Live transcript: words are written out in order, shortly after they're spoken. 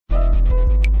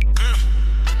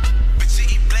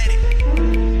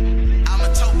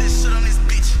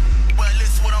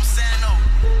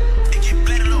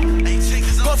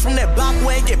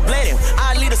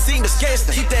seem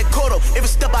disgusting. Keep that quarter.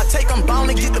 Every step I take, I'm bound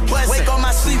to get the blessing. Wake on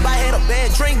my sleep, I had a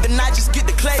bad drink, then I just get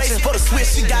the collection. Face for the switch,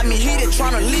 she got me heated,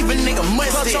 tryna leave a nigga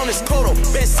musty. Touch on this quarter,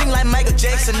 best sing like Michael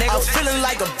Jackson, nigga. I'm feeling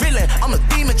like a villain, I'm a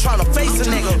demon tryna face a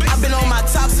nigga. I've been on my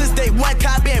top since day one,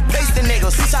 copy and pasting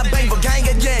niggas. Since I bang for gang,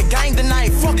 yeah, gang, then I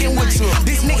ain't fucking with you.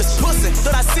 These niggas pussy,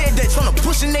 thought I said that, tryna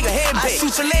push a nigga head back. I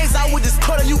shoot your legs out with this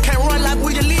cutter, you can't run like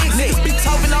with your legs. Niggas be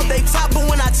talking off they top, but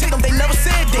when I take them, they never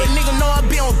said that. But nigga know I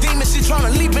be on demon, she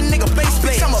tryna leave a nigga face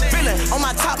plate. I'm a villain, on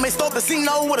my top, may start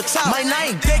casino with a chop. My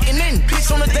name decking in,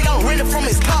 bitch on the day, I'm renting from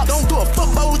his cop. Don't do a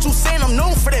fuck about what you saying, I'm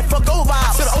known for that fuck over.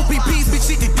 To the OPPs, bitch,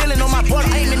 she dealing on my border,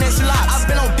 aiming at your locks. I've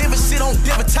been on different shit, on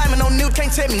different timing, on new,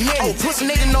 can't tell me nothing. Oh, pussy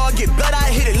nigga know I get blood, I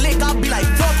hit it lick, I'll be like,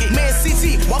 fuck it. Man,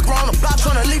 CT, walk around the block,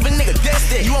 tryna leave a nigga dead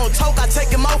stick. You won't talk, I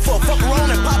take him out for a fuck around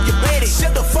and pop your baby.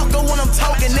 Shut the fuck up when I'm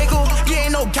talking, nigga. You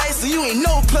ain't no gangster, you ain't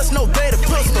no plus, no data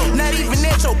pistol. Not even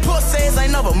at your pussy ass,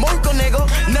 ain't never murker, nigga.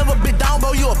 Never been down,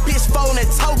 bro, you a bitch phone and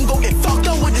talking, go get fucked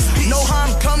up with this bitch. Know how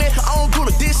I'm coming, I don't do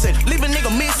the dissing, leave a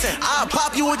nigga missing. I'll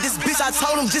pop you with this bitch, I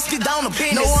told him just get down to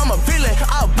business. Know I'm a villain,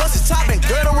 I'll bust his top and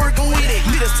girl to working with it.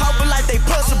 Niggas talking like they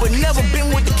pussy, but never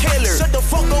been with the killer. Shut the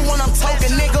fuck up when I'm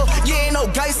talking, nigga. You ain't no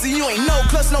gangster, you ain't no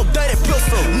plus, no dirty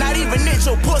pistol. Not even at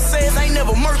your pussy ass, ain't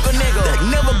never murk a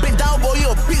nigga. Never been down, boy, you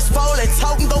a bitch fall and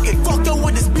talking, go get fucked up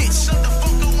with this bitch.